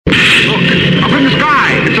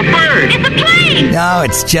No,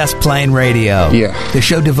 it's Just Plain Radio. Yeah. The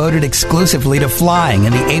show devoted exclusively to flying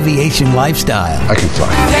and the aviation lifestyle. I can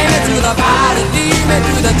fly. Take me to the pilot, lead me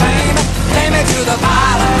to the train. Take me to the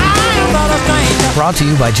pilot, I'm not a stranger. Brought to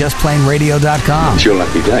you by JustPlaneRadio.com. It's your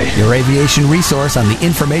lucky day. Your aviation resource on the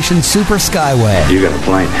information super skyway. You got a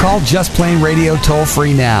plane. Call Just Plain Radio toll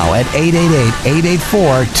free now at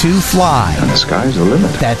 888-884-2FLY. And the sky's the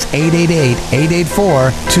limit. That's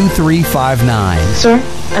 888-884-2359. Sir,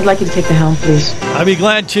 I'd like you to take the helm, please. I'd be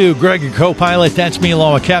glad to. Greg, your co-pilot. That's me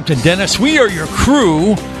along with Captain Dennis. We are your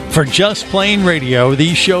crew for Just Plain Radio,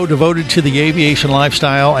 the show devoted to the aviation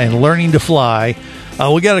lifestyle and learning to fly.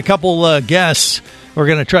 We got a couple guests we're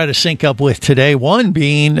going to try to sync up with today. One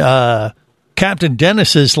being Captain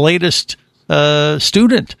Dennis's latest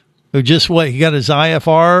student who just, he got his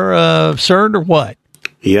IFR cert or what?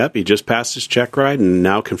 Yep, he just passed his check ride and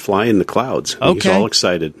now can fly in the clouds. Okay. He's all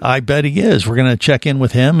excited. I bet he is. We're going to check in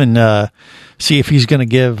with him and see if he's going to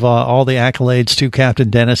give all the accolades to Captain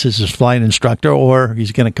Dennis as his flight instructor, or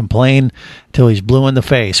he's going to complain till he's blue in the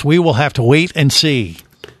face. We will have to wait and see.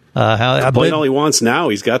 Complain all he wants now.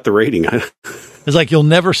 He's got the rating. It's like you'll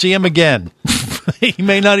never see him again. He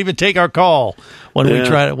may not even take our call when we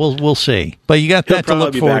try it. We'll see. But you got that to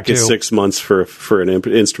look forward to. He'll probably be back in 6 months for an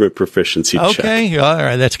instrument proficiency check. Okay, all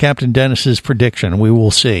right. That's Captain Dennis's prediction. We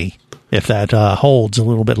will see if that holds a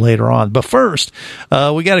little bit later on. But first,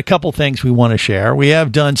 we got a couple things we want to share. We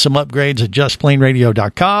have done some upgrades at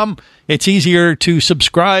JustPlaneRadio.com. It's easier to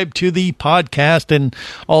subscribe to the podcast and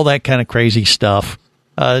all that kind of crazy stuff.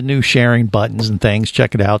 New sharing buttons and things.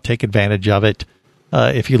 Check it out. Take advantage of it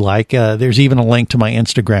if you like. There's even a link to my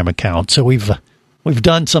Instagram account. So we've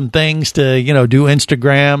done some things to do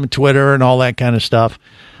Instagram, Twitter, and all that kind of stuff.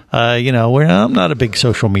 I'm not a big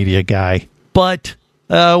social media guy, but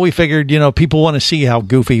we figured people want to see how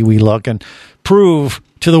goofy we look and prove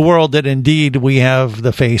to the world that indeed we have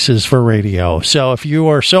the faces for radio. So if you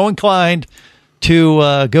are so inclined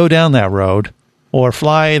to go down that road or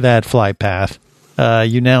fly that flight path,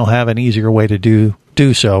 you now have an easier way to do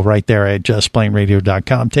so right there at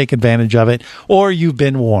JustPlaneRadio.com. Take advantage of it, or you've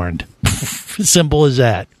been warned. Simple as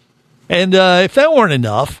that. And if that weren't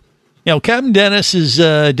enough, Captain Dennis is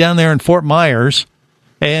down there in Fort Myers,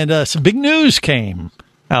 and some big news came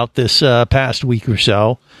out this past week or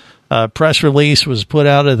so. Press release was put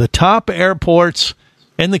out of the top airports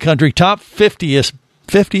in the country, top 50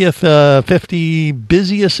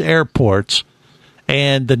 busiest airports,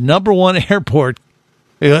 and the number one airport,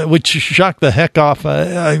 which shocked the heck off.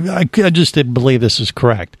 I just didn't believe this is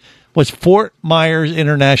correct, was Fort Myers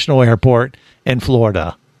International Airport in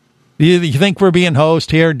Florida. You think we're being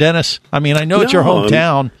hosed here, Dennis? I mean, I know it's your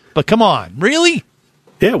hometown, but come on, really?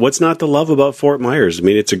 Yeah, what's not to love about Fort Myers? I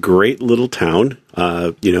mean, it's a great little town,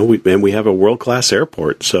 we have a world-class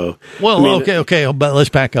airport. So, okay, but let's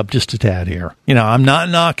back up just a tad here. I'm not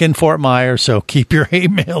knocking Fort Myers, so keep your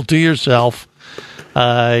hate mail to yourself.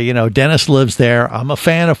 Dennis lives there. I'm a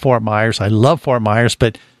fan of Fort Myers. I love Fort Myers,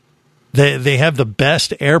 but they have the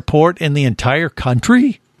best airport in the entire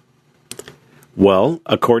country? Well,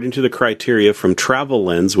 according to the criteria from Travel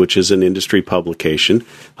Lens, which is an industry publication,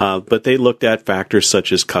 but they looked at factors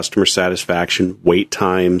such as customer satisfaction, wait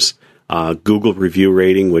times, Google review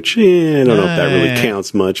rating, which I don't know if that really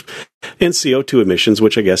counts much, and CO2 emissions,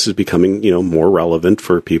 which I guess is becoming more relevant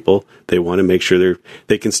for people. They want to make sure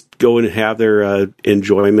they can go and have their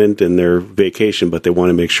enjoyment and their vacation, but they want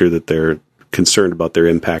to make sure that they're concerned about their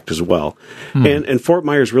impact as well. And Fort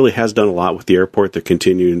Myers really has done a lot with the airport. They're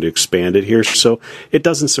continuing to expand it here, so it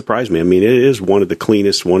doesn't surprise me. I mean, it is one of the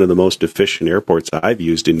cleanest, one of the most efficient airports I've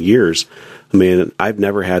used in years. I mean, I've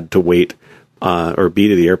never had to wait or be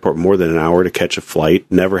to the airport more than an hour to catch a flight.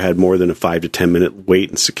 Never had more than a 5 to 10 minute wait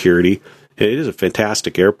in security. It is a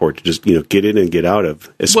fantastic airport to just get in and get out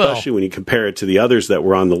of, especially when you compare it to the others that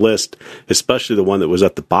were on the list, especially the one that was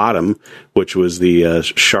at the bottom, which was the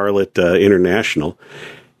Charlotte International.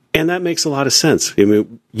 And that makes a lot of sense. I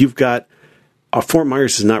mean, you've got Fort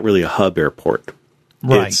Myers is not really a hub airport.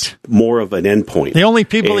 Right. It's more of an endpoint. The only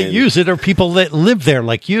people that use it are people that live there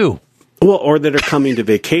like you. Well, or that are coming to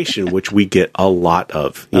vacation, which we get a lot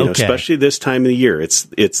of, especially this time of the year. It's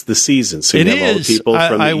the season, so you have all the people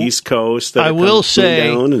from the East Coast that I will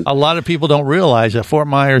say a lot of people don't realize that Fort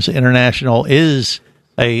Myers International is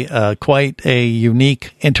a quite a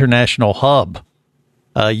unique international hub.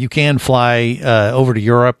 You can fly over to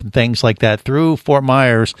Europe and things like that through Fort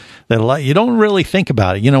Myers. That you don't really think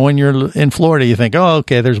about it. When you're in Florida, you think, oh,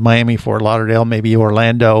 okay, there's Miami, Fort Lauderdale, maybe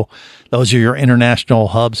Orlando. Those are your international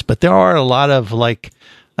hubs. But there are a lot of in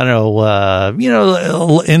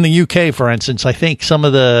the UK, for instance, I think some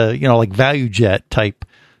of the, like ValueJet type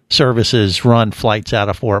services run flights out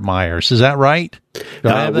of Fort Myers. Is that right? We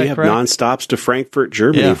have nonstops to Frankfurt,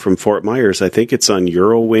 Germany from Fort Myers. I think it's on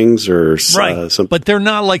Eurowings or something. But they're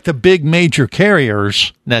not like the big major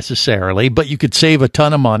carriers necessarily, but you could save a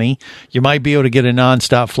ton of money. You might be able to get a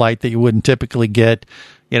nonstop flight that you wouldn't typically get,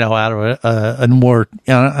 out of a more,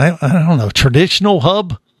 I don't know, traditional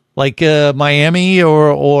hub like Miami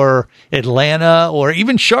or Atlanta or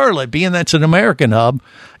even Charlotte, being that's an American hub,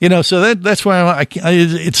 so that's why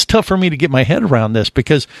it's tough for me to get my head around this,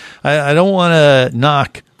 because I don't want to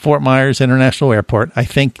knock Fort Myers International Airport. I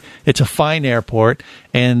think it's a fine airport,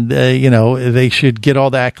 and they should get all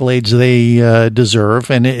the accolades they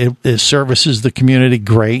deserve, and it services the community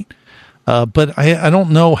great. But I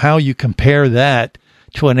don't know how you compare that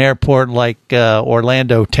to an airport like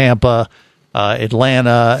Orlando, Tampa,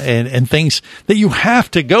 Atlanta, and things that you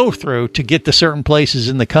have to go through to get to certain places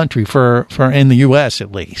in the country for in the U.S.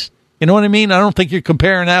 at least. You know what I mean? I don't think you're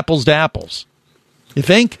comparing apples to apples. You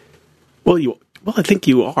think? Well, I think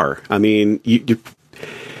you are. I mean,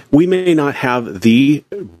 we may not have the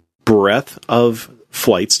breadth of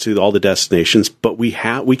flights to all the destinations, but we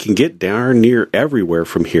can get darn near everywhere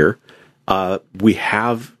from here. We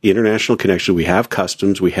have international connection. We have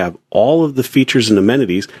customs. We have all of the features and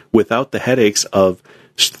amenities without the headaches of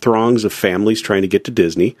throngs of families trying to get to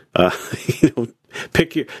Disney.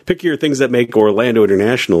 Pick your things that make Orlando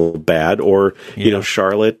International bad, or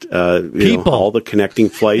Charlotte. All the connecting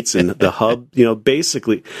flights and the hub.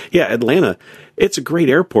 Basically, Atlanta. It's a great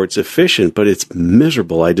airport. It's efficient, but it's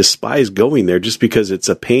miserable. I despise going there just because it's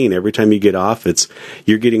a pain. Every time you get off,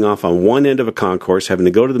 you're getting off on one end of a concourse, having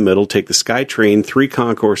to go to the middle, take the SkyTrain 3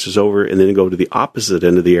 concourses over, and then go to the opposite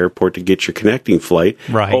end of the airport to get your connecting flight.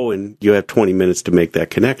 Right. Oh, and you have 20 minutes to make that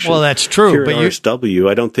connection. Well, that's true. Here at RSW,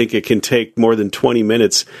 I don't think it can take more than 20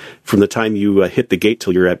 minutes from the time you hit the gate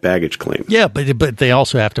till you're at baggage claim. Yeah, but they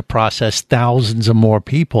also have to process thousands of more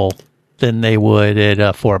people than they would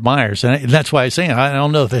at Fort Myers. And that's why I'm saying I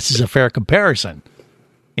don't know if this is a fair comparison.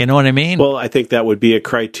 You know what I mean? Well, I think that would be a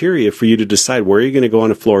criteria for you to decide where you're going to go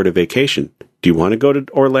on a Florida vacation. Do you want to go to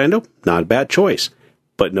Orlando? Not a bad choice.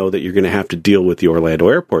 But know that you're going to have to deal with the Orlando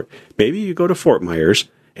airport. Maybe you go to Fort Myers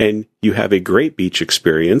and you have a great beach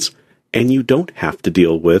experience and you don't have to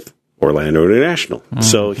deal with Orlando International. Mm-hmm.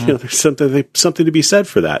 So, there's something to be said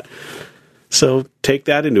for that. So take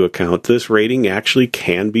that into account. This rating actually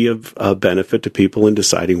can be of benefit to people in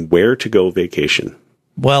deciding where to go vacation.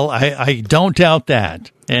 Well, I don't doubt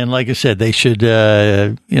that. And like I said, they should,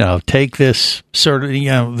 take this sort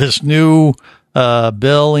of, this new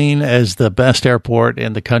billing as the best airport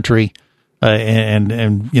in the country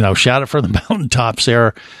and shout it from the mountaintops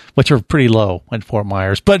there, which are pretty low in Fort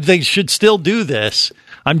Myers. But they should still do this.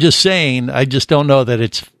 I'm just saying, I just don't know that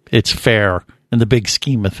it's fair in the big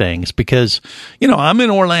scheme of things, because, I'm in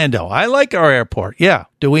Orlando. I like our airport. Yeah.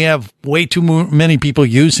 Do we have way too many people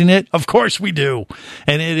using it? Of course we do.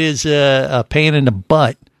 And it is a pain in the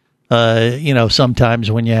butt, sometimes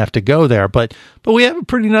when you have to go there. But we have a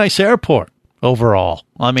pretty nice airport overall.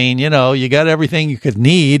 I mean, you got everything you could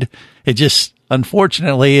need. It just,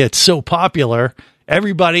 unfortunately, it's so popular.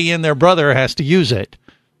 Everybody and their brother has to use it.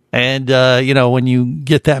 And, when you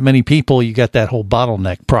get that many people, you got that whole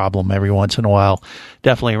bottleneck problem every once in a while,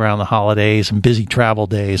 definitely around the holidays and busy travel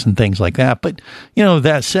days and things like that. But,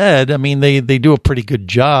 that said, I mean, they do a pretty good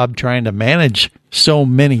job trying to manage so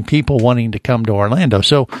many people wanting to come to Orlando.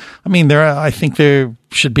 So, I mean, I think there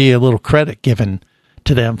should be a little credit given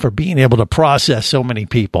to them for being able to process so many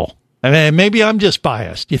people. I mean, maybe I'm just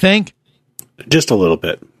biased. You think? Just a little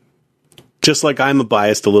bit. Just like I'm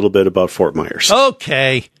biased a little bit about Fort Myers.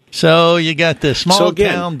 Okay. So you got the small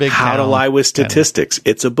town, big town. How to Lie with Statistics.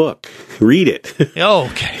 It's a book. Read it.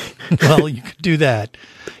 Okay. Well, you could do that.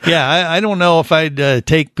 Yeah, I don't know if I'd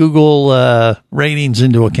take Google ratings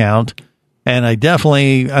into account. And I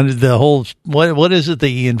definitely, the whole, what is it,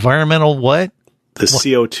 the environmental what? The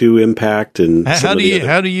CO2 impact. And how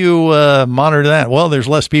do you monitor that? Well, there's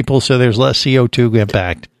less people, so there's less CO2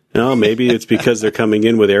 impact. No, maybe it's because they're coming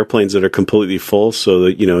in with airplanes that are completely full, so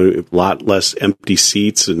that, a lot less empty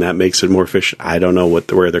seats, and that makes it more efficient. I don't know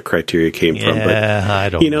where their criteria came from. But, I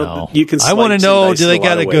don't know. You can. I want to know, do they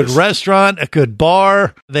got a good restaurant, a good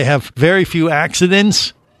bar? They have very few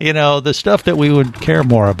accidents. The stuff that we would care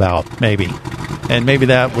more about, maybe. And maybe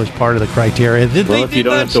that was part of the criteria. If you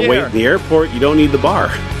don't have to wait in the airport, you don't need the bar.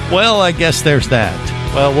 Well, I guess there's that.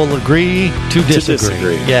 Well, we'll agree to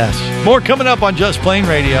disagree. Yes. More coming up on Just Plane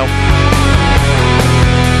Radio.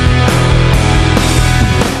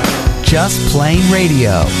 Just Plane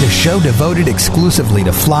Radio, the show devoted exclusively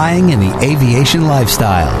to flying and the aviation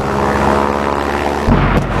lifestyle.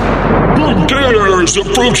 Who dares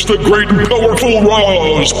approach the great and powerful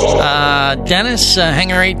Roz? Dennis,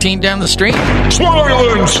 Hangar 18 down the street.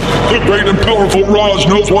 Silence! The great and powerful Roz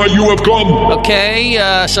knows why you have come. Okay,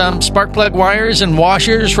 some spark plug wires and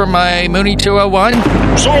washers for my Mooney 201.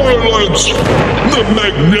 Silence! The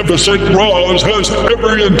magnificent Roz has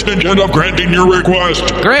every intention of granting your request.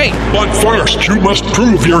 Great. But first, you must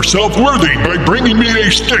prove yourself worthy by bringing me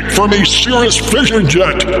a stick from a Cirrus Vision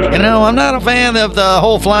Jet. You know, I'm not a fan of the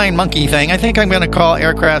whole flying monkey thing. I think I'm going to call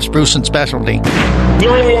Aircraft Spruce and Specialty.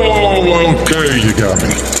 Oh, okay, you got me.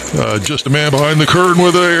 Just a man behind the curtain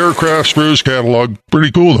with an Aircraft Spruce catalog.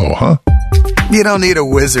 Pretty cool, though, huh? You don't need a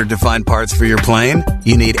wizard to find parts for your plane.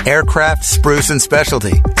 You need Aircraft Spruce and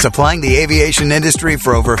Specialty, supplying the aviation industry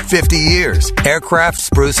for over 50 years. Aircraft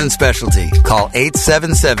Spruce and Specialty. Call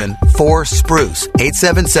 877-4SPRUCE,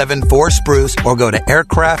 877-4SPRUCE, or go to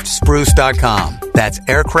aircraftspruce.com. That's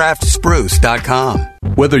aircraftspruce.com.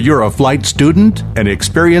 Whether you're a flight student, an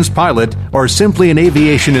experienced pilot, or simply an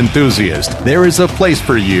aviation enthusiast, there is a place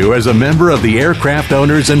for you as a member of the Aircraft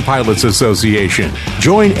Owners and Pilots Association.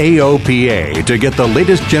 Join AOPA to get the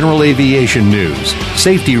latest general aviation news,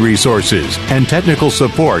 safety resources, and technical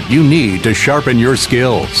support you need to sharpen your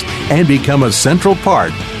skills and become a central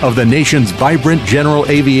part of the nation's vibrant general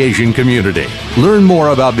aviation community. Learn more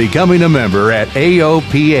about becoming a member at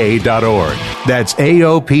AOPA.org. That's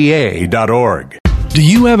AOPA.org. Do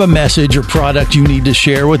you have a message or product you need to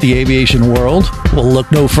share with the aviation world? Well, look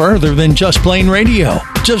no further than Just Plain Radio.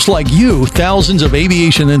 Just like you, thousands of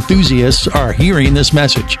aviation enthusiasts are hearing this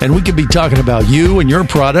message, and we could be talking about you and your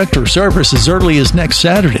product or service as early as next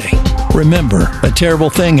Saturday. Remember, a terrible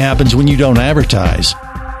thing happens when you don't advertise.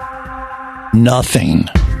 Nothing.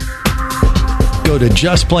 Go to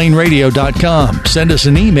justplainradio.com, send us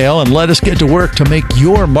an email, and let us get to work to make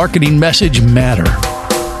your marketing message matter.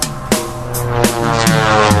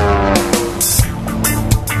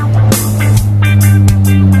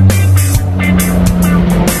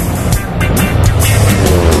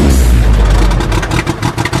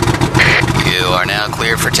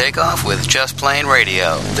 For takeoff with Just Plain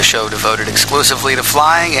Radio, the show devoted exclusively to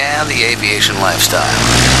flying and the aviation lifestyle.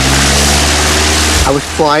 I was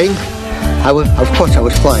flying. Of course I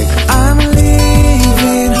was flying. I'm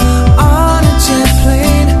leaving on a jet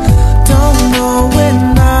plane. Don't know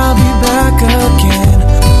when I'll be back again.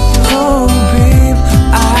 Oh, babe,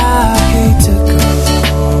 I hate to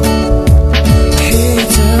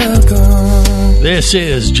go. This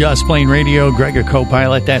is Just Plain Radio. Greg, a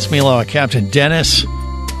co-pilot. That's Milo, Captain Dennis.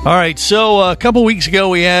 All right, so a couple weeks ago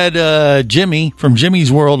we had Jimmy from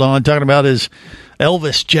Jimmy's World on talking about his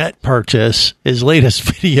Elvis jet purchase. His latest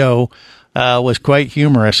video was quite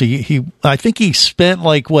humorous. I think he spent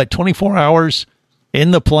 24 hours in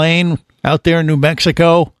the plane out there in New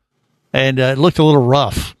Mexico, and it looked a little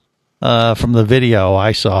rough from the video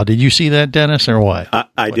I saw. Did you see that, Dennis, or what?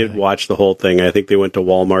 I did watch the whole thing. I think they went to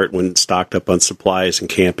Walmart when stocked up on supplies and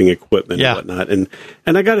camping equipment and whatnot. And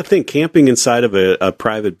I got to think, camping inside of a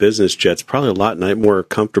private business jet's probably a lot more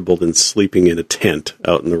comfortable than sleeping in a tent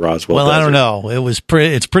out in the Roswell desert. I don't know.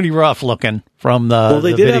 It's pretty rough looking from the Well,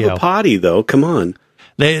 they did video. have a potty, though. Come on.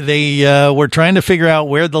 They were trying to figure out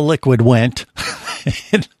where the liquid went.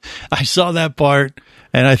 I saw that part.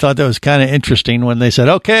 And I thought that was kind of interesting when they said,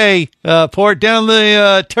 okay, pour it down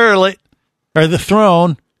the turlet, or the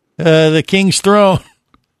throne, the king's throne,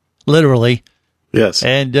 literally. Yes.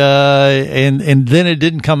 And then it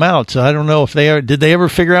didn't come out. So I don't know if did they ever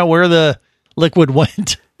figure out where the liquid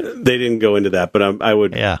went? They didn't go into that, but I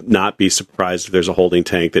would not be surprised if there's a holding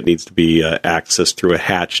tank that needs to be accessed through a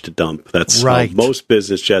hatch to dump. That's right. How most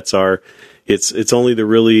business jets are. It's only the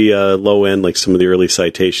really low end, like some of the early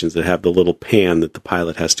Citations, that have the little pan that the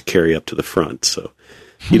pilot has to carry up to the front. So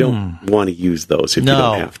you don't want to use those if you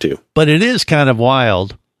don't have to. But it is kind of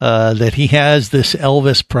wild that he has this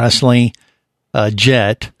Elvis Presley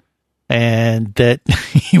jet, and that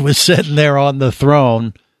he was sitting there on the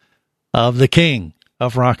throne of the king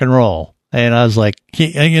of rock and roll. And I was like,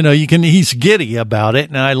 he's giddy about it,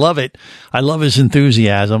 and I love it. I love his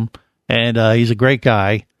enthusiasm, and he's a great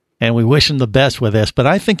guy. And we wish him the best with this, but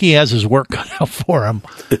I think he has his work cut out for him.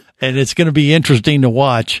 And it's going to be interesting to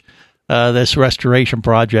watch this restoration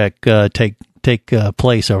project take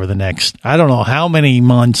place over the next, I don't know how many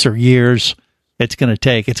months or years it's going to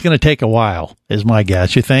take. It's going to take a while, is my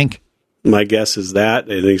guess. You think? My guess is that,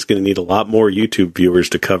 and he's going to need a lot more YouTube viewers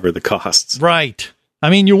to cover the costs. Right.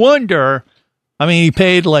 I mean, you wonder. I mean, he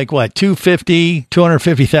paid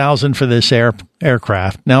 $250,000 for this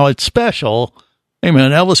aircraft. Now it's special. Hey,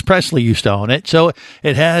 man, Elvis Presley used to own it, so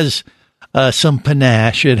it has some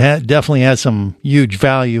panache. It definitely has some huge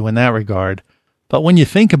value in that regard. But when you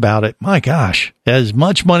think about it, my gosh, as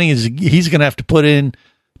much money as he's going to have to put in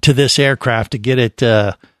to this aircraft to get it,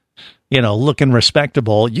 looking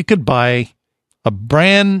respectable, you could buy a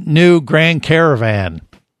brand new Grand Caravan.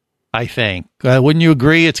 I think. Wouldn't you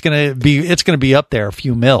agree? It's going to be up there a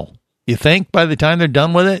few mil. You think by the time they're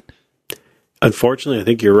done with it? Unfortunately, I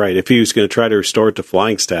think you're right. If he was going to try to restore it to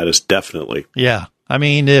flying status, definitely. Yeah. I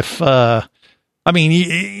mean, if you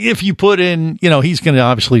put in, he's going to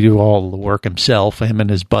obviously do all the work himself, him and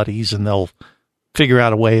his buddies, and they'll figure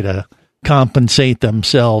out a way to compensate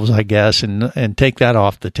themselves, I guess, and take that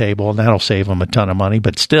off the table, and that'll save them a ton of money.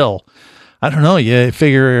 But still, I don't know. You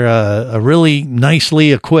figure a really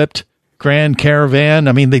nicely equipped Grand Caravan.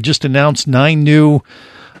 I mean, they just announced 9 new,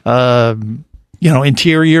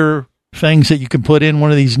 interior things that you can put in one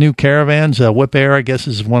of these new Caravans. Whip Air, I guess,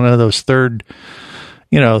 is one of those third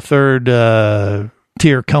tier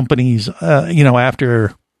companies.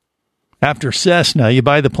 After Cessna, you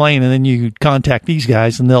buy the plane and then you contact these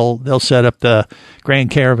guys and they'll set up the Grand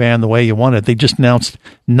Caravan the way you want it. They just announced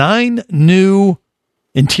 9 new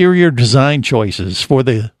interior design choices for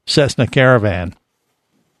the Cessna Caravan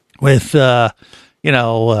with, leather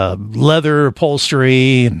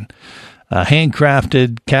upholstery and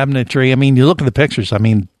handcrafted cabinetry. I mean, you look at the pictures. I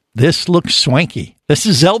mean, this looks swanky. This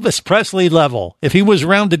is Elvis Presley level. If he was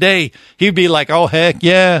around today, he'd be like, "Oh heck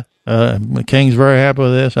yeah, King's very happy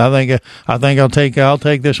with this. I think I'll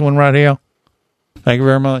take this one right here. Thank you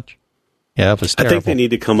very much." Yeah, it was terrible. I think they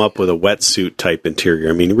need to come up with a wetsuit type interior.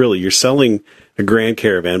 I mean, really, you're selling a Grand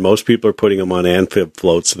Caravan. Most people are putting them on amphib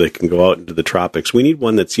floats so they can go out into the tropics. We need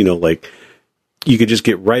one that's, like you could just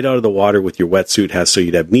get right out of the water with your wetsuit. So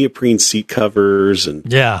you'd have neoprene seat covers and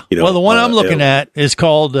Well, the one I'm looking at is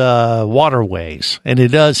called Waterways, and it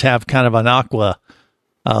does have kind of an aqua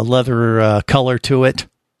leather color to it.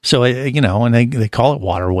 So, and they call it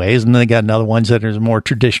Waterways, and then they got another ones that is more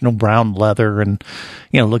traditional brown leather and,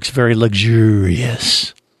 looks very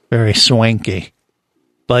luxurious, very swanky.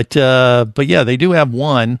 But yeah, they do have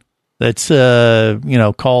one that's,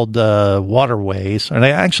 called Waterways. And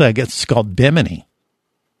I guess it's called Bimini.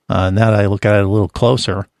 Now that I look at it a little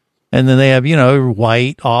closer. And then they have,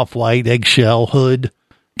 white, off-white, eggshell hood.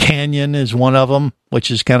 Canyon is one of them, which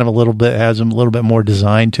is kind of has a little bit more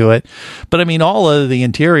design to it. But I mean, all of the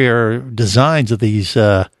interior designs of these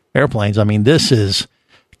airplanes, I mean, this is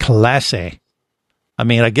classy. I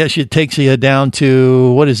mean, I guess it takes you down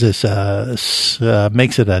to, what is this?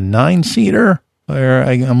 Makes it a 9-seater? Or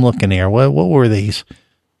I'm looking here. What were these?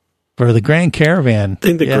 For the Grand Caravan. I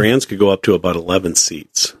think the Grands could go up to about 11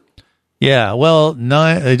 seats. Yeah, well,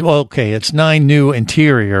 9. Well, okay, it's 9 new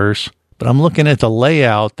interiors. But I'm looking at the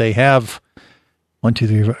layout. They have 1, 2,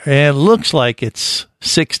 3, 4, and it looks like it's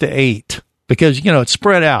 6 to 8 because, it's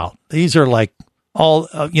spread out. These are like all,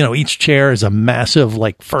 each chair is a massive,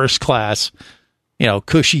 like first class,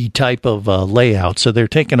 cushy type of layout. So they're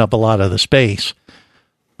taking up a lot of the space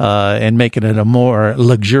and making it a more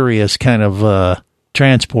luxurious kind of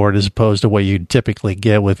transport as opposed to what you'd typically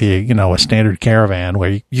get with a standard Caravan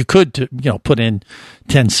where you could, put in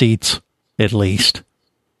 10 seats at least.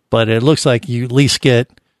 But it looks like you at least get,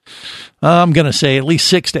 I'm going to say at least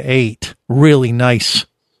 6 to 8 really nice,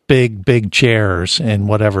 big chairs in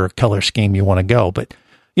whatever color scheme you want to go. But,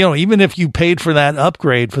 even if you paid for that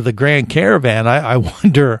upgrade for the Grand Caravan, I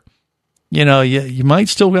wonder, you might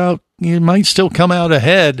still come out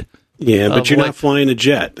ahead. Yeah, but you're not flying a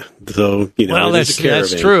jet. So, well, that's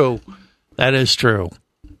true. That is true.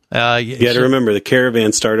 You got to remember, the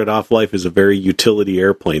Caravan started off life as a very utility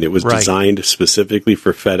airplane. It was designed specifically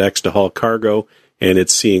for FedEx to haul cargo, and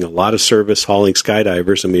it's seeing a lot of service hauling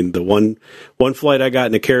skydivers. I mean, the one flight I got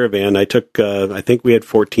in a Caravan, I took, I think we had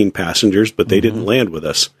 14 passengers, but they didn't land with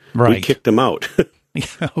us. Right. We kicked them out.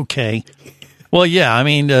 Okay. Well, yeah, I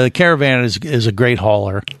mean, the Caravan is a great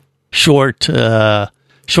hauler. Short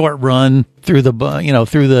run through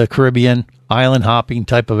the Caribbean, island hopping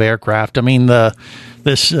type of aircraft. I mean,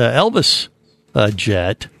 this Elvis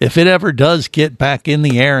jet, if it ever does get back in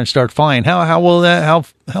the air and start flying, how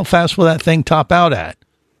fast will that thing top out at?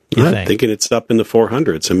 I'm thinking it's up in the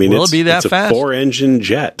 400s. I mean, it's a 4-engine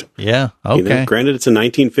jet. Yeah. Okay. Granted, it's a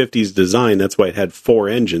 1950s design. That's why it had 4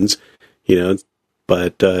 engines.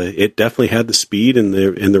 But it definitely had the speed and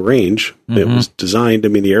the range. Mm-hmm. It was designed. I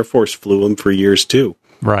mean, the Air Force flew them for years too.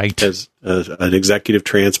 Right. As an executive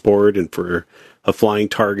transport and for a flying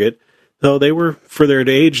target. So they were, for their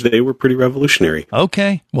age, they were pretty revolutionary.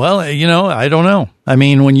 Okay. Well, I don't know. I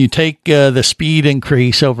mean, when you take the speed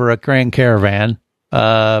increase over a Grand Caravan,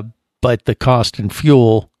 but the cost and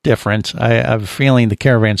fuel difference, I have a feeling the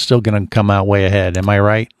Caravan's still going to come out way ahead. Am I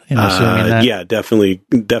right in assuming that? Yeah, definitely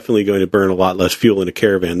going to burn a lot less fuel in a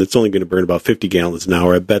Caravan. That's only going to burn about 50 gallons an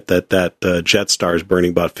hour. I bet that Jetstar is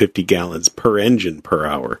burning about 50 gallons per engine per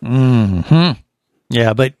hour. Mm-hmm.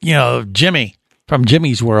 Yeah, but, Jimmy, from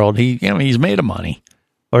Jimmy's World, he's made of money.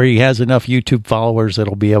 Or he has enough YouTube followers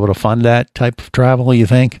that'll be able to fund that type of travel, you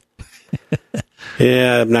think?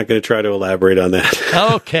 Yeah, I'm not going to try to elaborate on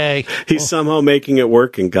that. Okay. He's somehow making it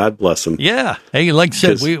work, and God bless him. Yeah. Hey, like I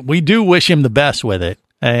said, we do wish him the best with it.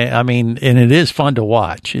 I mean, and it is fun to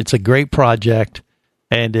watch. It's a great project.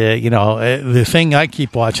 And, the thing I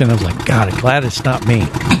keep watching, I was like, God, I'm glad it's not me.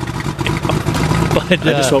 But I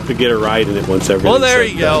just hope to get a ride in it once everything. Well, there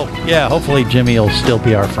you go. Yeah, hopefully Jimmy will still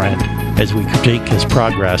be our friend as we critique his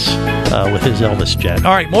progress with his Elvis jet.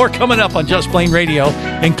 All right, more coming up on Just Plain Radio,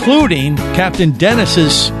 including Captain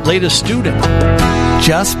Dennis's latest student.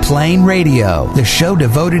 Just Plain Radio, the show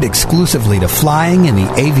devoted exclusively to flying and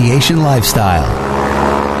the aviation lifestyle.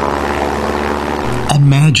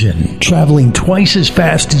 Imagine traveling twice as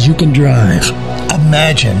fast as you can drive.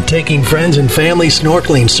 Imagine taking friends and family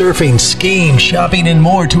snorkeling, surfing, skiing, shopping, and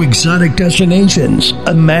more to exotic destinations.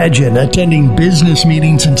 Imagine attending business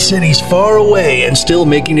meetings in cities far away and still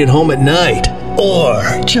making it home at night. Or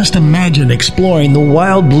just imagine exploring the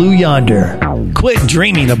wild blue yonder. Quit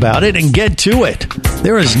dreaming about it and get to it.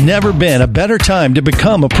 There has never been a better time to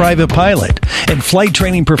become a private pilot, and Flight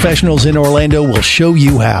Training Professionals in Orlando will show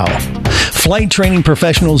you how. Flight Training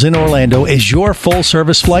Professionals in Orlando is your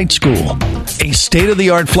full-service flight school. A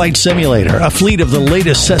state-of-the-art flight simulator, a fleet of the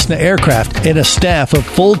latest Cessna aircraft, and a staff of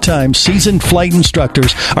full-time seasoned flight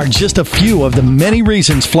instructors are just a few of the many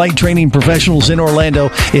reasons Flight Training Professionals in Orlando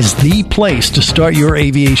is the place to start your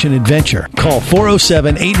aviation adventure. Call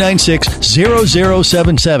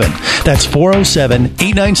 407-896-0077. That's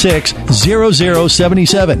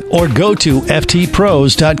 407-896-0077. Or go to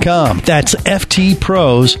ftpros.com. That's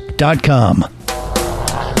ftpros.com.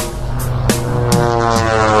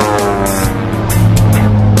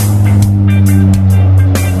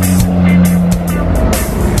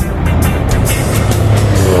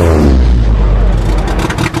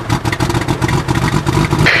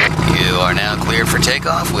 For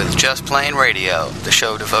takeoff with Just Plain Radio, the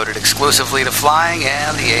show devoted exclusively to flying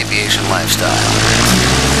and the aviation lifestyle.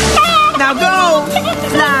 Now go,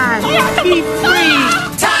 fly, be free.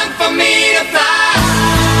 Time for me to fly.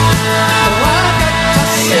 Oh, I got to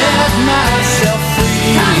set myself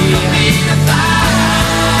free. Time for me to fly.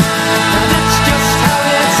 Now that's just how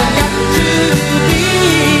it's got to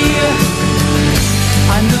be.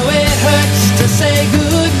 I know it hurts to say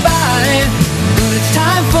goodbye, but it's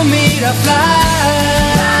time for me to fly.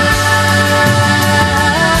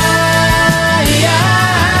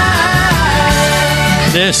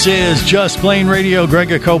 This is Just Plain Radio.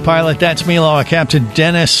 Greg, a co-pilot. That's me, along with Captain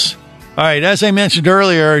Dennis. All right, as I mentioned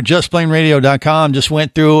earlier, justplainradio.com just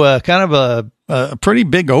went through kind of a pretty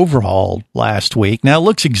big overhaul last week. Now, it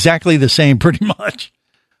looks exactly the same pretty much,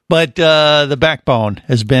 but the backbone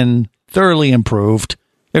has been thoroughly improved.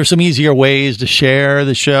 There's some easier ways to share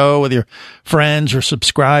the show with your friends or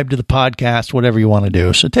subscribe to the podcast, whatever you want to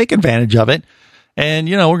do. So take advantage of it. And,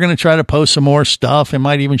 we're going to try to post some more stuff. It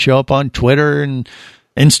might even show up on Twitter and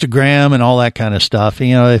Instagram and all that kind of stuff,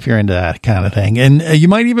 if you're into that kind of thing. And you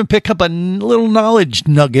might even pick up a little knowledge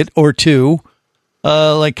nugget or two.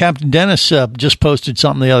 Like Captain Dennis just posted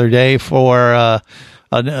something the other day for a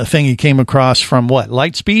thing he came across from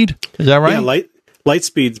Lightspeed? Is that right? Yeah,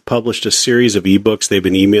 Lightspeed's published a series of ebooks. They've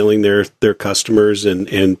been emailing their customers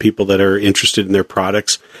and people that are interested in their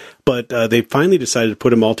products. But they finally decided to put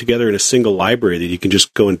them all together in a single library that you can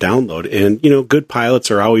just go and download. And, good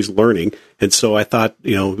pilots are always learning. And so I thought,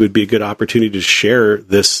 it would be a good opportunity to share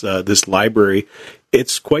this library.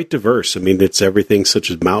 It's quite diverse. I mean, it's everything such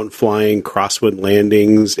as mountain flying, crosswind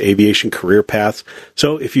landings, aviation career paths.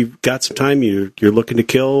 So if you've got some time, you're looking to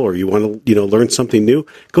kill, or you want to, learn something new,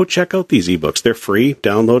 go check out these ebooks. They're free.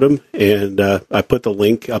 Download them. And I put the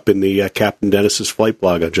link up in the Captain Dennis's flight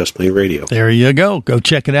blog on Just Plain Radio. There you go. Go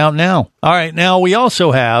check it out now. All right. Now we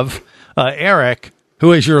also have Eric,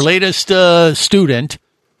 who is your latest student,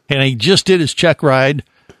 and he just did his check ride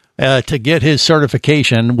to get his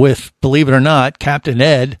certification with, believe it or not, Captain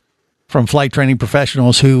Ed from Flight Training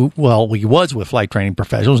Professionals, he was with Flight Training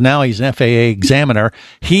Professionals. Now he's an FAA examiner.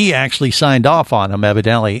 He actually signed off on him,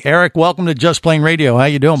 evidently. Eric, welcome to Just Plain Radio. How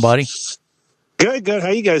you doing, buddy? Good. How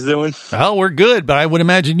you guys doing? Well, we're good, but I would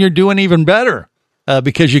imagine you're doing even better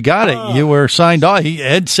because you got it. You were signed off.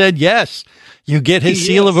 Ed said yes. You get his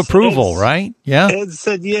seal of approval, right? Yeah. Ed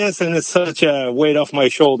said yes, and it's such a weight off my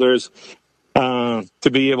shoulders. to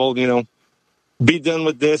be able, be done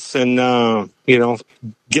with this and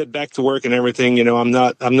get back to work and everything. I'm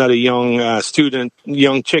not a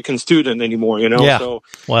young chicken student anymore. Yeah. So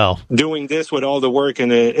well, doing this with all the work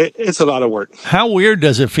and it's a lot of work. How weird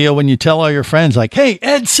does it feel when you tell all your friends like, "Hey,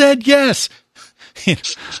 Ed said yes"?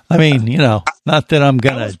 I mean, not that I'm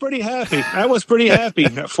gonna. I was pretty happy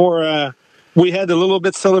for. We had a little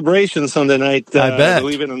bit celebration Sunday night. I bet.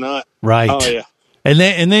 Believe it or not. Right. Oh yeah.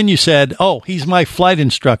 And then you said, "Oh, he's my flight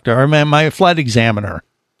instructor or my flight examiner,"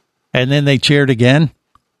 and then they cheered again.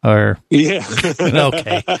 Or yeah.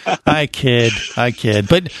 Okay, I kid,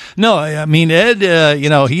 but no, I mean Ed.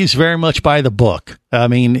 He's very much by the book. I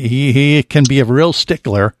mean, he can be a real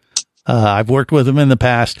stickler. I've worked with him in the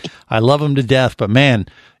past. I love him to death, but man,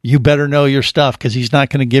 you better know your stuff because he's not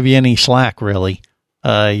going to give you any slack. Really,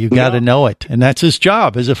 you got to know it, and that's his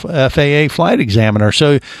job as a FAA flight examiner.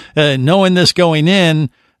 So, knowing this going in,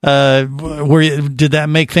 did that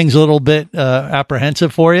make things a little bit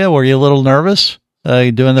apprehensive for you? Were you a little nervous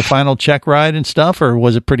doing the final check ride and stuff, or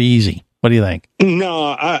was it pretty easy? What do you think? No,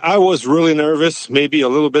 I was really nervous, maybe a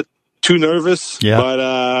little bit too nervous. Yeah.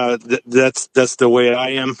 But that's the way I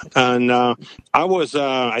am, and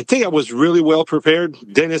I think I was really well prepared.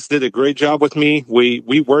 Dennis did a great job with me.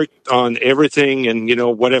 We worked on everything, and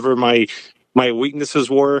whatever my weaknesses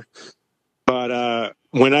were. But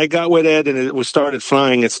when I got with Ed and it started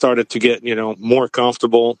flying, it started to get more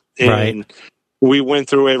comfortable, and right. We went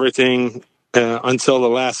through everything until the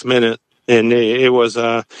last minute. And it was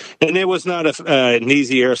not an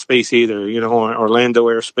easy airspace either. Orlando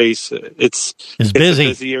airspace. It's busy.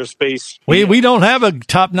 It's a busy airspace. We don't have a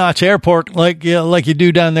top-notch airport like you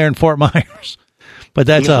do down there in Fort Myers, but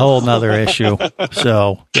that's a whole nother issue.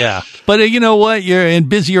 So yeah, but you know what? You're in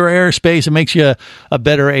busier airspace. It makes you a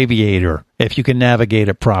better aviator if you can navigate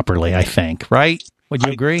it properly. I think, right? Would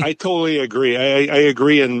you agree? I totally agree. I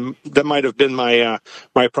agree, and that might have been my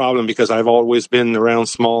problem because I've always been around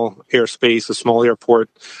small airspace, a small airport,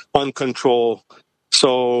 on control.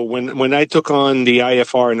 So when I took on the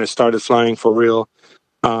IFR and I started flying for real,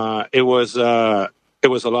 it was a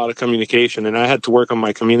lot of communication, and I had to work on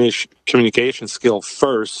my communication skill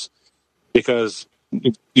first because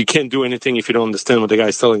you can't do anything if you don't understand what the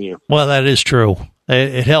guy's telling you. Well, that is true.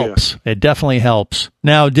 It helps. Yeah. It definitely helps.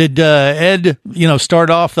 Now, did Ed, start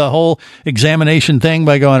off the whole examination thing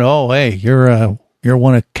by going, "Oh, hey, you're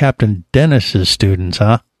one of Captain Dennis's students,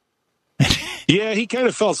 huh?" Yeah, he kind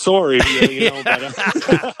of felt sorry, But,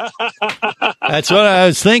 That's what I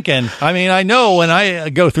was thinking. I mean, I know when I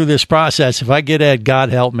go through this process, if I get Ed, God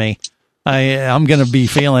help me, I'm going to be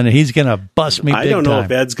feeling it. He's going to bust me big time. I don't know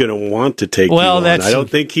if Ed's going to want to take you on. I don't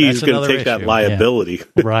think he's going to take that liability.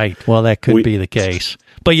 Yeah. Right. Well, that could be the case.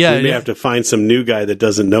 But yeah, we may have to find some new guy that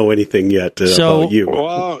doesn't know anything yet about you.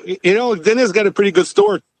 Well, Dennis got a pretty good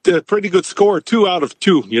score, 2 out of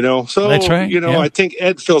 2. So that's right. I think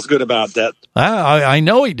Ed feels good about that. I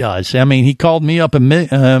know he does. I mean, he called me up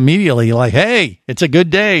immediately, like, "Hey, it's a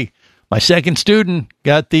good day. My second student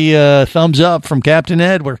got the thumbs up from Captain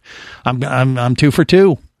Ed. I'm 2 for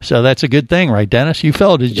 2, so that's a good thing, right, Dennis? You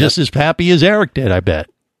felt just as happy as Eric did, I bet.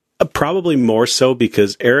 Probably more so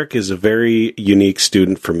because Eric is a very unique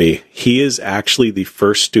student for me. He is actually the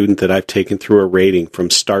first student that I've taken through a rating from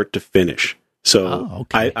start to finish. So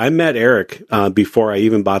I met Eric before I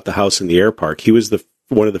even bought the house in the air park. He was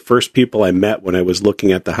one of the first people I met when I was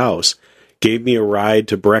looking at the house. Gave me a ride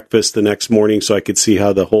to breakfast the next morning so I could see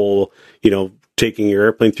how the whole, taking your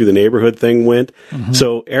airplane through the neighborhood thing went. Mm-hmm.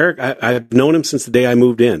 So Eric, I've known him since the day I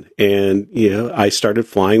moved in, and I started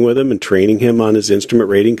flying with him and training him on his instrument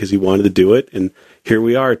rating because he wanted to do it. And here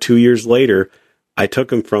we are 2 years later. I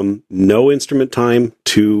took him from no instrument time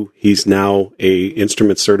to he's now a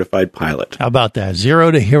instrument certified pilot. How about that? 0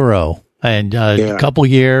 to hero. And a couple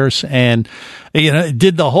years, and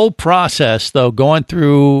did the whole process though, going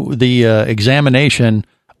through the examination,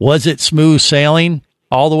 was it smooth sailing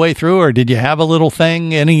all the way through, or did you have a little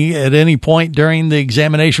thing at any point during the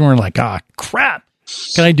examination where you're like, "Ah, crap,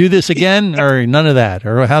 can I do this again?" or none of that,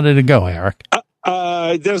 or how did it go, Eric?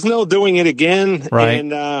 There's no doing it again, right?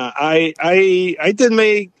 And I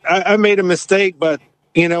made a mistake, but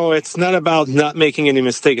it's not about not making any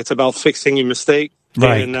mistake; it's about fixing your mistake.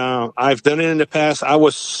 Right. And I've done it in the past. I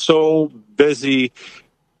was so busy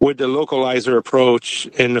with the localizer approach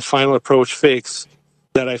and the final approach fix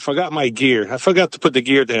that I forgot my gear. I forgot to put the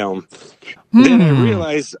gear down. Then I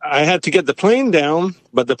realized I had to get the plane down,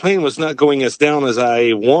 but the plane was not going as down as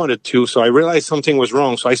I wanted to. So I realized something was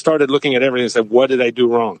wrong. So I started looking at everything and said, what did I do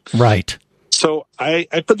wrong? Right. So I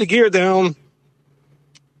put the gear down.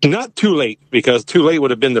 Not too late, because too late would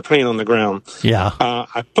have been the plane on the ground. Yeah.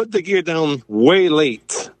 I put the gear down way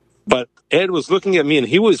late, but Ed was looking at me, and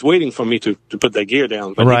he was waiting for me to put that gear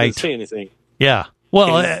down, but he didn't say anything. Yeah.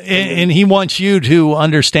 Well, and he wants you to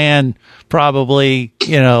understand, probably,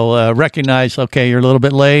 recognize, okay, you're a little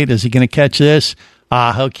bit late. Is he going to catch this?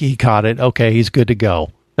 He caught it. Okay, he's good to go.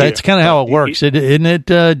 That's kind of how it works, isn't it,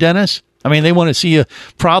 Dennis? I mean, they want to see a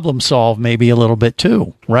problem solved maybe a little bit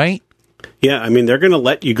too, right? Yeah, I mean, they're going to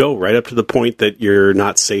let you go right up to the point that you're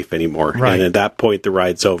not safe anymore. Right. And at that point, the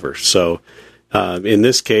ride's over. So in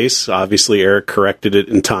this case, obviously, Eric corrected it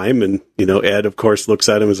in time. And, Ed, of course, looks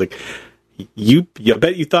at him and is like, I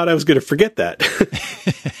bet you thought I was going to forget that.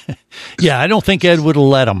 Yeah, I don't think Ed would have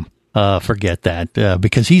let him forget that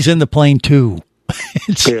because he's in the plane too.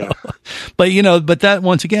 But that,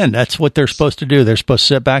 once again, that's what they're supposed to do. They're supposed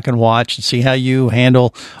to sit back and watch and see how you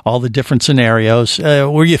handle all the different scenarios.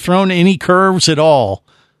 Were you thrown any curves at all?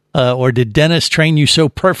 Or did Dennis train you so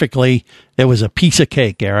perfectly it was a piece of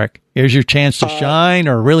cake, Eric? Here's your chance to shine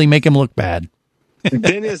or really make him look bad.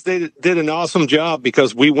 Dennis did an awesome job,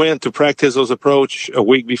 because we went to practice those approach a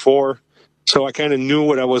week before. So I kind of knew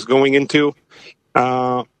what I was going into.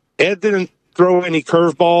 Ed didn't throw any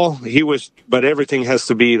curveball. But everything has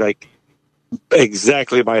to be like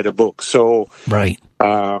exactly by the book. So, right.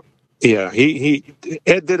 Ed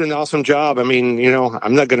did an awesome job. I mean,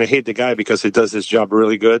 I'm not going to hate the guy because he does his job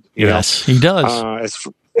really good. Yes, he does.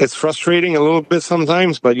 It's frustrating a little bit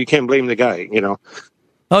sometimes, but you can't blame the guy,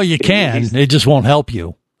 Oh, you can. It just won't help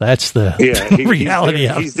you. That's the reality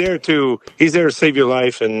of it. He's there to save your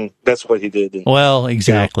life, and that's what he did. Well,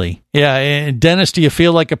 exactly. Yeah, and Dennis, do you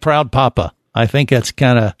feel like a proud papa? I think that's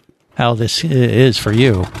kind of how this is for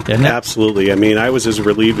you, isn't it? Absolutely. I mean, I was as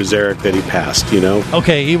relieved as Eric that he passed,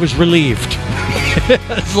 Okay, he was relieved.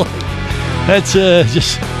 That's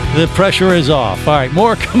just, the pressure is off. All right,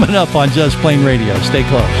 more coming up on Just Plain Radio. Stay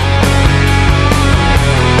close.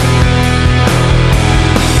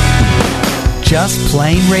 Just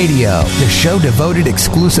Plain Radio, the show devoted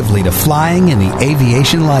exclusively to flying and the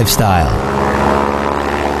aviation lifestyle.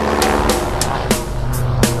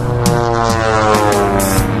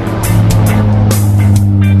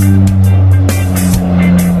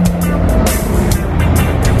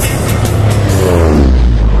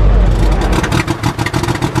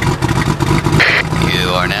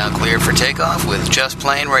 With Just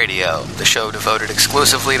Plain Radio, the show devoted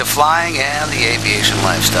exclusively to flying and the aviation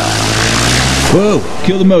lifestyle. Whoa,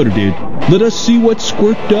 kill the motor, dude. Let us see what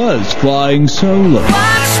Squirt does flying solo.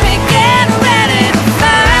 Watch me get ready to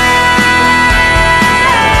fly.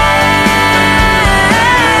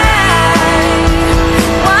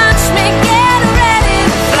 Watch me get ready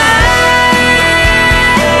to fly.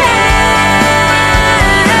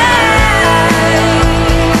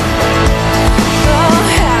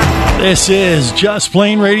 This is Just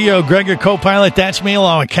Plain Radio. Greg, your co-pilot. That's me,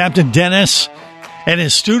 along with Captain Dennis and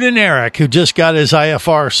his student Eric, who just got his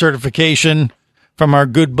IFR certification from our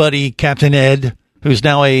good buddy Captain Ed, who's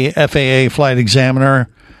now a FAA flight examiner.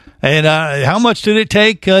 And how much did it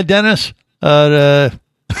take, Dennis? Well,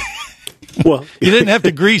 you didn't have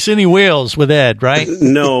to grease any wheels with Ed, right?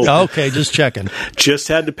 No. Okay, just checking. Just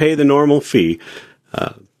had to pay the normal fee.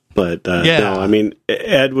 No, I mean,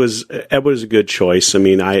 Ed was a good choice. I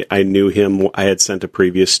mean, I knew him. I had sent a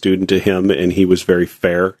previous student to him, and he was very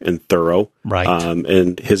fair and thorough. Right.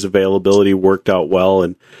 And his availability worked out well.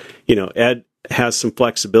 And, Ed has some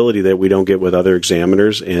flexibility that we don't get with other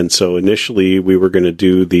examiners. And so initially we were going to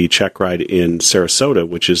do the check ride in Sarasota,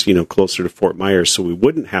 which is, closer to Fort Myers. So we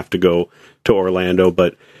wouldn't have to go to Orlando.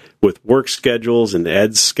 But with work schedules and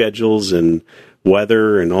Ed's schedules and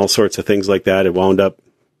weather and all sorts of things like that, it wound up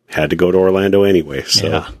had to go to Orlando anyway. So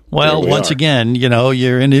yeah. Well, once again,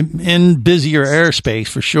 you're in busier airspace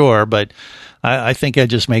for sure, but I think it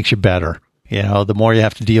just makes you better. The more you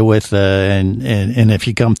have to deal with, and if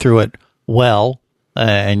you come through it well,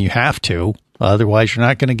 and you have to, otherwise you're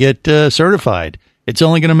not going to get certified. It's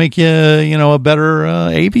only going to make you, a better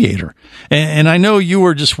aviator. And I know you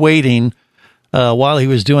were just waiting while he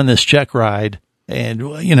was doing this check ride, and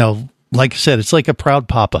like I said, it's like a proud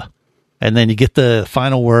papa. And then you get the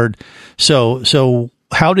final word. So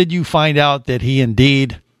how did you find out that he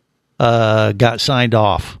indeed got signed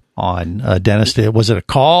off on, Dennis? Was it a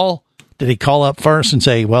call? Did he call up first and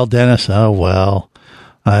say, well, Dennis,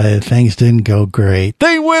 things didn't go great.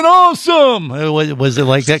 They went awesome. Was it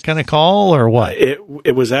like that kind of call or what?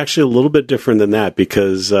 It was actually a little bit different than that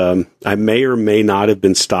because I may or may not have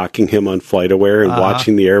been stalking him on FlightAware and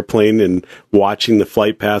watching the airplane and watching the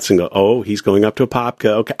flight paths and go, oh, he's going up to Apopka.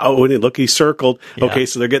 Okay. Oh, and look, he's circled. Yeah. Okay,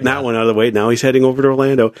 so they're getting that one out of the way. Now he's heading over to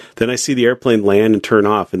Orlando. Then I see the airplane land and turn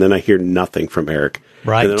off, and then I hear nothing from Eric.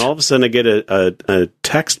 Right. And then all of a sudden I get a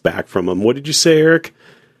text back from him. What did you say, Eric?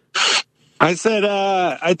 I said,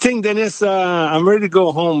 I think, Dennis, I'm ready to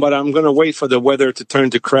go home, but I'm going to wait for the weather to turn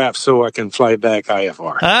to crap so I can fly back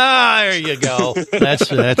IFR. There you go. That's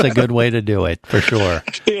a good way to do it, for sure.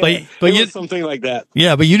 Yeah, but you, something like that.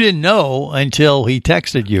 Yeah, but you didn't know until he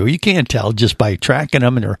texted you. You can't tell just by tracking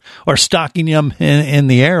him or stalking him in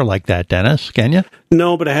the air like that, Dennis, can you?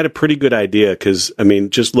 No, but I had a pretty good idea because, I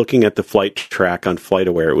mean, just looking at the flight track on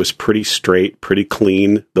FlightAware, it was pretty straight, pretty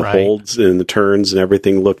clean. The holds and the turns and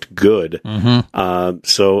everything looked good. Mm-hmm.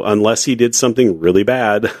 So unless he did something really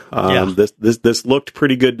bad, this looked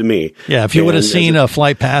pretty good to me. Yeah, if you would have seen a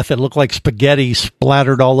flight path that looked like spaghetti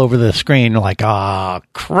splattered all over the screen, you're like,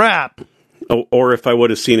 crap. Or if I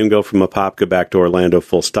would have seen him go from Apopka back to Orlando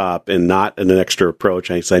full stop and not an extra approach,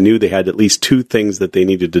 I knew they had at least two things that they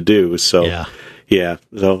needed to do. So yeah,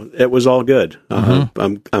 so it was all good.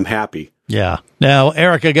 I'm happy. Yeah. Now,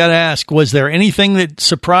 Eric, I got to ask, was there anything that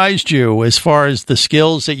surprised you as far as the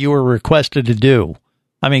skills that you were requested to do?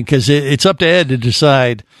 I mean, because it's up to Ed to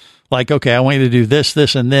decide, like, okay, I want you to do this,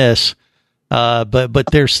 this, and this. But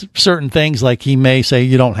there's certain things like he may say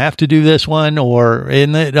you don't have to do this one, or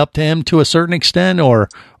isn't it up to him to a certain extent, or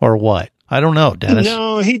what? I don't know, Dennis.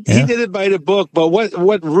 No, he did it by the book. But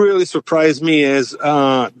what really surprised me is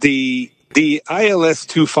the ILS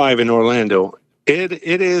 25 in Orlando.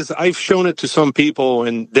 It is. I've shown it to some people,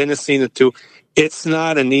 and Dennis seen it too. It's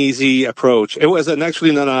not an easy approach. It was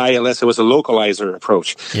actually not an ILS. It was a localizer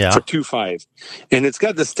approach for 25. And it's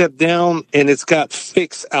got the step down and it's got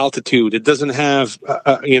fixed altitude. It doesn't have,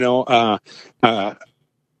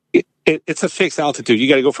 it's a fixed altitude. You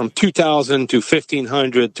got to go from 2,000 to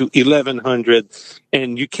 1,500 to 1,100,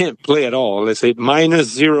 and you can't play at all. Let's say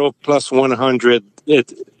 -0 plus 100,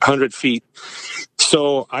 100 feet.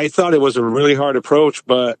 So I thought it was a really hard approach,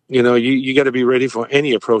 but you got to be ready for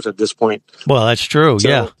any approach at this point. Well, that's true. So,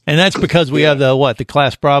 yeah. And that's because we have the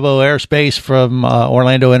Class Bravo airspace from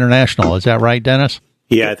Orlando International. Is that right, Dennis?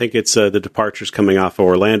 Yeah, I think it's the departures coming off of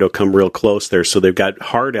Orlando come real close there. So they've got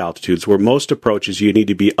hard altitudes where most approaches you need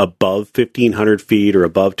to be above 1,500 feet or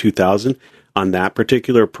above 2,000. On that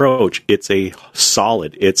particular approach, it's a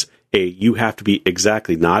solid. You have to be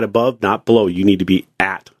exactly not above, not below. You need to be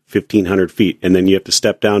at 1,500 feet, and then you have to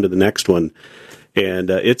step down to the next one. And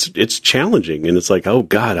it's challenging, and it's like, oh,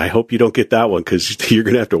 God, I hope you don't get that one because you're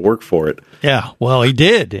going to have to work for it. Yeah, well, he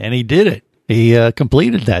did, and he did it. He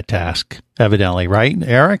completed that task, evidently, right,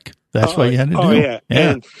 Eric? That's what you had to do. Oh, yeah.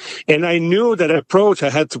 And I knew that approach, I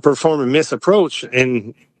had to perform a miss approach,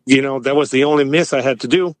 and, that was the only miss I had to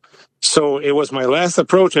do. So it was my last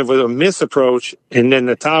approach. It was a miss approach, and then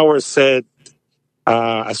the tower said,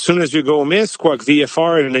 as soon as you go miss, squawk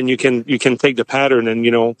VFR, and then you can take the pattern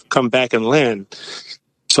and, come back and land.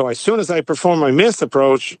 So as soon as I performed my miss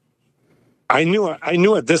approach, I knew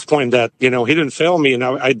at this point that, he didn't fail me, and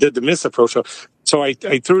I did the miss approach. So I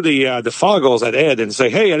threw the foggles at Ed and say,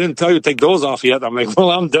 hey, I didn't tell you to take those off yet. I'm like, well,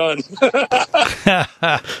 I'm done.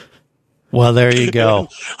 Well, there you go.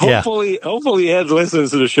 Hopefully Ed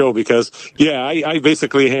listens to the show because, I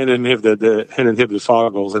basically handed him the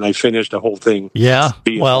foggles and I finished the whole thing. Yeah.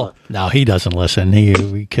 Well, no, he doesn't listen. Are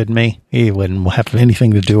you kidding me? He wouldn't have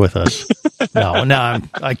anything to do with us. No,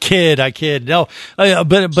 I kid. No,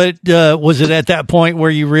 but was it at that point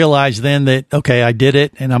where you realized then that, okay, I did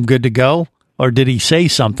it and I'm good to go? Or did he say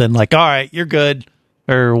something like, all right, you're good?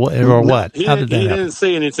 Or what? How did that happen? He didn't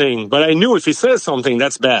say anything, but I knew if he says something,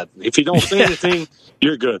 that's bad. If he don't say anything,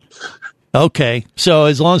 you're good. Okay, so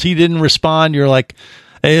as long as he didn't respond, you're like,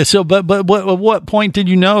 but what point did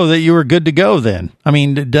you know that you were good to go then? I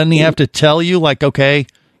mean, doesn't he have to tell you, like, okay,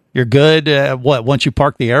 you're good, once you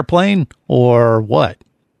park the airplane, or what?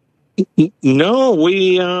 No,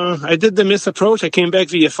 I did the miss approach. I came back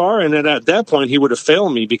VFR, and then at that point, he would have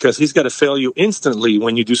failed me because he's got to fail you instantly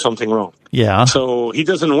when you do something wrong. Yeah. So he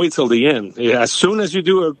doesn't wait till the end. As soon as you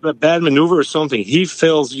do a bad maneuver or something, he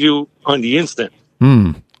fails you on the instant.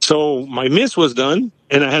 So my miss was done,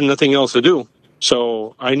 and I had nothing else to do.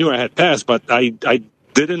 So I knew I had passed, but I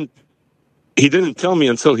didn't. He didn't tell me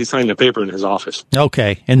until he signed the paper in his office.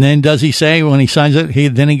 Okay. And then does he say when he signs it, he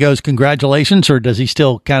goes, congratulations, or does he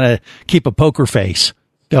still kind of keep a poker face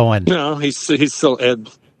going? No, he's still Ed.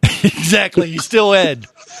 Exactly. He's still Ed.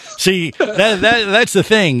 See, that's the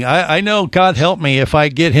thing. I know, God help me, if I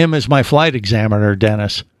get him as my flight examiner,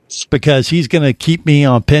 Dennis, because he's going to keep me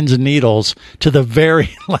on pins and needles to the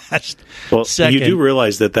very last second. You do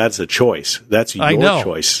realize that that's a choice. That's your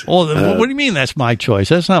choice. Well, what do you mean that's my choice?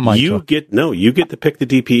 That's not my choice. You get to pick the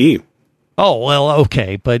DPE. Oh, well,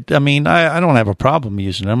 okay. But, I mean, I don't have a problem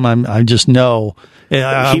using them. I just know.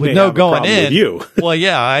 I would know going in. With you. Well,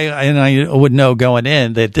 yeah, I would know going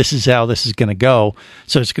in that this is how this is going to go.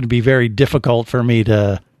 So it's going to be very difficult for me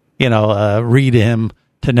to, read him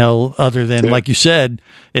to know, other than, like you said,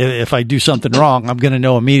 if I do something wrong, I'm going to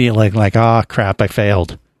know immediately, like, crap, I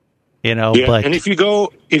failed. But and if you go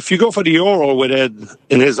for the oral with Ed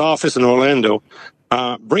in his office in Orlando,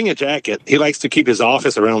 bring a jacket. He likes to keep his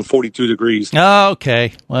office around 42 degrees. Oh,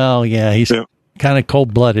 okay. Well, yeah, he's kind of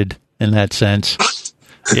cold-blooded in that sense.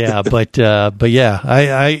 Yeah, but yeah,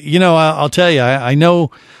 I'll tell you, I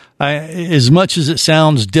know, as much as it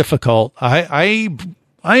sounds difficult, I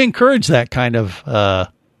encourage that kind of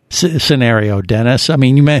scenario, Dennis. I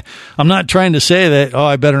mean, I'm not trying to say that,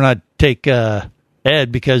 I better not take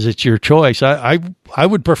Ed because it's your choice. I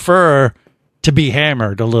would prefer to be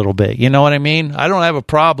hammered a little bit. You know what I mean? I don't have a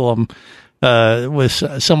problem with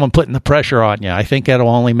someone putting the pressure on you. I think that'll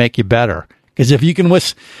only make you better. Because if you can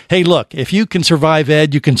hey, look, if you can survive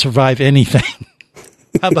Ed, you can survive anything.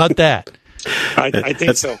 How about that? I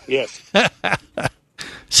think so, yes.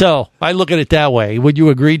 So I look at it that way. Would you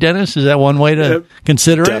agree, Dennis? Is that one way to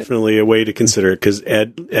consider it? Definitely a way to consider it, because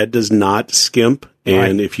Ed does not skimp,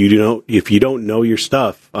 and if you don't know your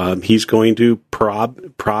stuff, he's going to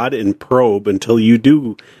prod and probe until you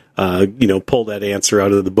do, pull that answer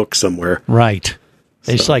out of the book somewhere. Right.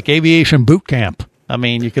 It's like aviation boot camp. I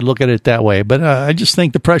mean, you could look at it that way, but I just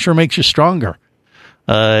think the pressure makes you stronger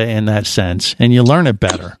in that sense, and you learn it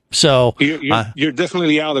better. So you're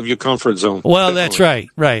definitely out of your comfort zone. Well, definitely. That's right.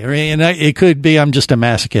 Right. And it could be I'm just a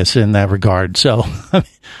masochist in that regard. So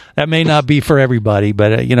that may not be for everybody,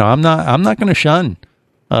 but I'm not going to shun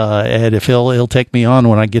Ed if he'll take me on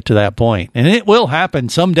when I get to that point. And it will happen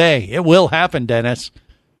someday. It will happen, Dennis.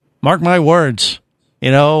 Mark my words.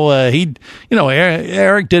 Eric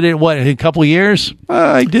did it, a couple of years?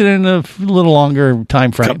 I did it in a little longer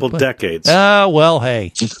time frame. Couple decades. Well,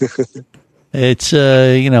 hey. It's,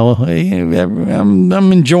 I'm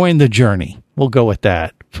enjoying the journey. We'll go with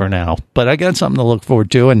that for now. But I got something to look forward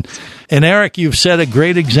to. And Eric, you've set a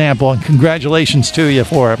great example, and congratulations to you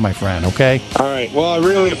for it, my friend, okay? All right. Well, I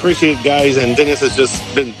really appreciate it, guys, and Dennis has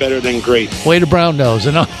just been better than great. Way to brown nose.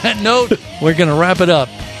 And on that note, we're going to wrap it up.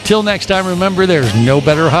 Till next time, remember, there's no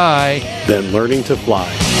better high than learning to fly.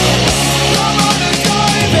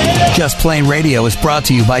 Just Plain Radio is brought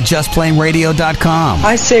to you by JustPlainRadio.com.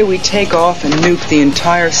 I say we take off and nuke the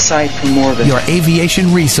entire site from orbit. Your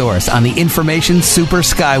aviation resource on the information super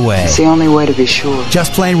skyway. It's the only way to be sure.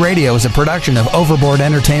 Just Plain Radio is a production of Overboard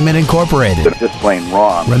Entertainment Incorporated. Just plain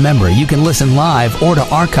wrong. Remember, you can listen live or to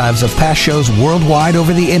archives of past shows worldwide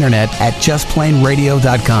over the internet at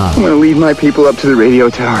JustPlainRadio.com. I'm going to leave my people up to the radio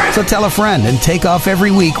tower. So tell a friend and take off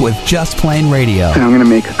every week with Just Plain Radio. And I'm going to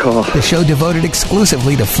make a call. The show devoted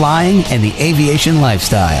exclusively to flying and the aviation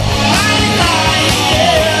lifestyle.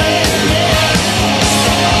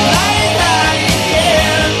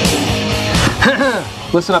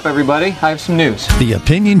 Listen up, everybody. I have some news. The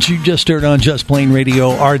opinions you just heard on Just Plain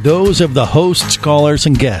Radio are those of the hosts, callers,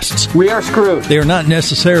 and guests. We are screwed. They are not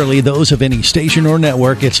necessarily those of any station or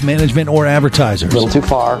network, its management, or advertisers. A little too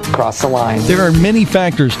far. Cross the line. There are many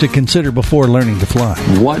factors to consider before learning to fly.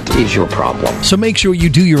 What is your problem? So make sure you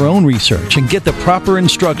do your own research and get the proper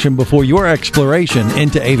instruction before your exploration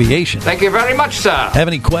into aviation. Thank you very much, sir. Have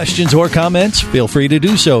any questions or comments? Feel free to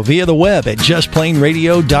do so via the web at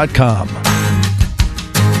justplainradio.com.